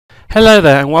Hello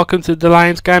there and welcome to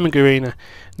Dulayne's Gaming Arena.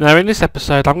 Now in this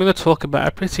episode I'm going to talk about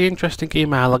a pretty interesting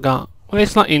email I got. Well,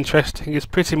 it's not interesting, it's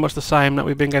pretty much the same that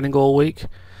we've been getting all week.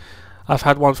 I've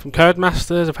had one from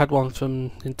Codemasters, I've had one from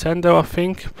Nintendo I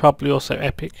think, probably also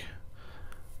Epic.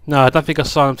 No, I don't think I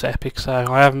signed up to Epic, so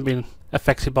I haven't been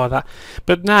affected by that.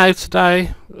 But now,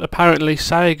 today, apparently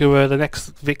Sega were the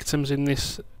next victims in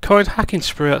this current hacking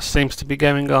spree that seems to be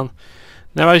going on.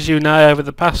 Now as you know, over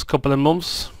the past couple of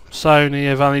months Sony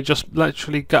have only just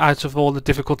literally got out of all the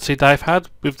difficulty they've had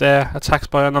with their attacks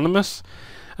by Anonymous,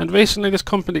 and recently this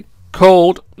company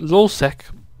called Dulayne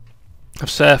have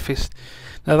surfaced.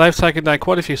 Now they've taken down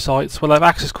quite a few sites, well they've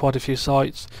accessed quite a few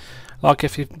sites. Like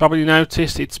if you've probably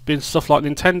noticed, it's been stuff like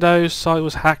Nintendo's site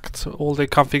was hacked, all the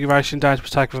configuration data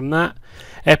was taken from that.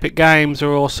 Epic Games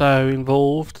are also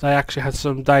involved, they actually had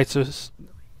some data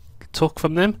took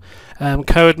from them.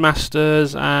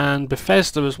 Codemasters and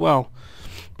Bethesda as well.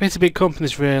 Pretty big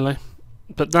companies really.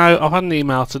 But now I've had an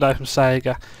email today from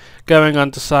Sega going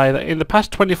on to say that in the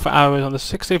past 24 hours on the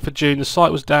 16th of June the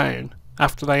site was down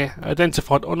after they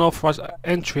identified unauthorized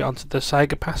entry onto the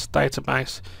Sega Pass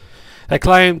database. They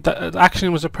claimed that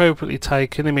action was appropriately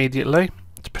taken immediately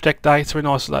to protect data and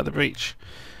isolate the breach,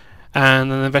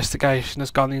 and an investigation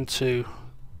has gone into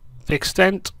the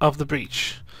extent of the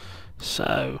breach.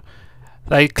 So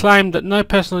they claimed that no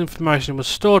personal information was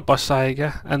stored by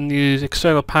Sega and used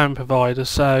external payment providers,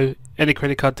 so any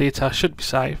credit card details should be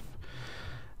safe.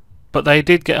 But they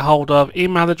did get hold of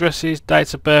email addresses,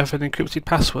 dates of birth and encrypted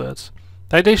passwords.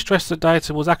 They do stress the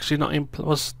data was actually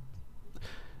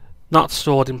not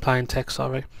stored in plain text,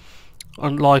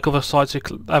 unlike other sites who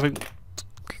haven't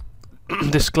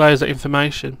disclosed that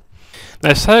information.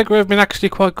 Now Sega have been actually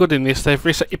quite good in this. They've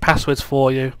reset your passwords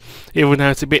for you, even though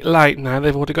it's a bit late now.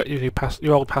 They've already got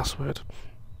your old password,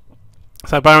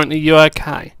 so apparently you're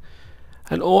okay.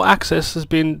 And all access has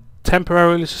been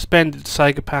temporarily suspended to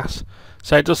Sega Pass,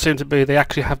 so it does seem to be they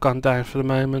actually have gone down for the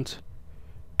moment.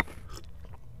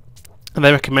 And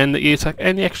they recommend that you take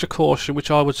any extra caution,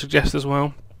 which I would suggest as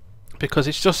well, because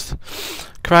it's just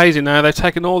crazy now. They've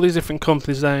taken all these different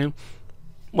companies down.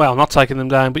 Well, not taking them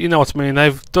down, but you know what I mean.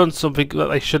 They've done something that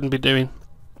they shouldn't be doing,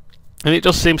 and it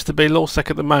just seems to be Dulayne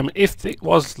at the moment. If it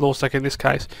was Dulayne in this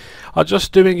case, are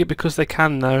just doing it because they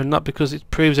can now, and not because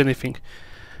it proves anything.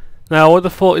 Now, I would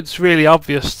have thought it's really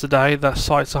obvious today that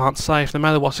sites aren't safe, no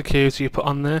matter what security you put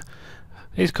on there.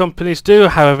 These companies do,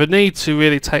 however, need to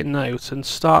really take note and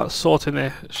start sorting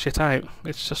their shit out.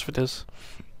 It's just ridiculous.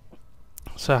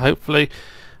 So hopefully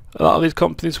a lot of these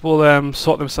companies will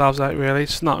sort themselves out really.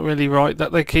 It's not really right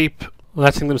that they keep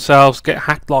letting themselves get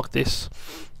hacked like this.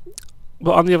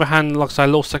 But on the other hand, like I say,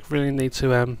 Dulayne really need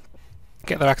to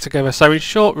get their act together. So in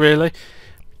short really,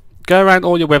 go around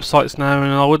all your websites now,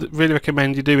 and I would really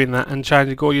recommend you doing that and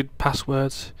changing all your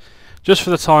passwords. Just for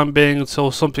the time being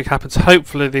until something happens.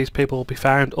 Hopefully these people will be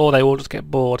found, or they will just get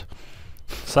bored.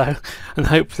 So, and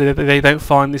hopefully they don't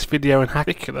find this video and hack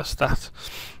ridiculous that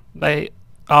they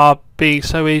are being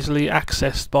so easily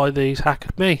accessed by these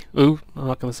hackers. I'm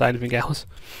not going to say anything else.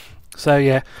 So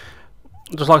yeah,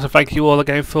 I'd just like to thank you all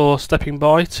again for stepping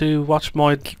by to watch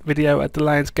my video at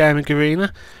Dulayne's Gaming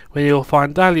Arena, where you'll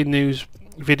find daily news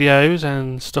videos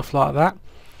and stuff like that.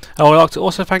 I would like to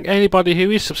also thank anybody who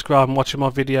is subscribed and watching my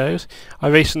videos. I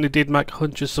recently did make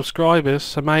 100 subscribers,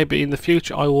 so maybe in the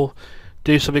future I will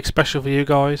do something special for you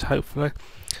guys, hopefully.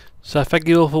 So thank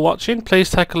you all for watching. Please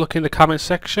take a look in the comment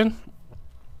section,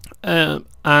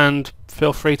 and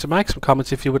feel free to make some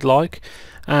comments if you would like,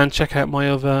 and check out my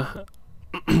other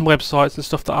websites and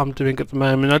stuff that I'm doing at the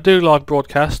moment. I do live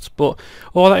broadcasts, but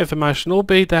all that information will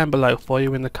be down below for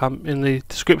you in the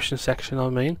description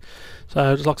section. So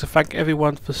I'd just like to thank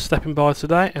everyone for stepping by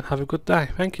today, and have a good day.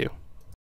 Thank you.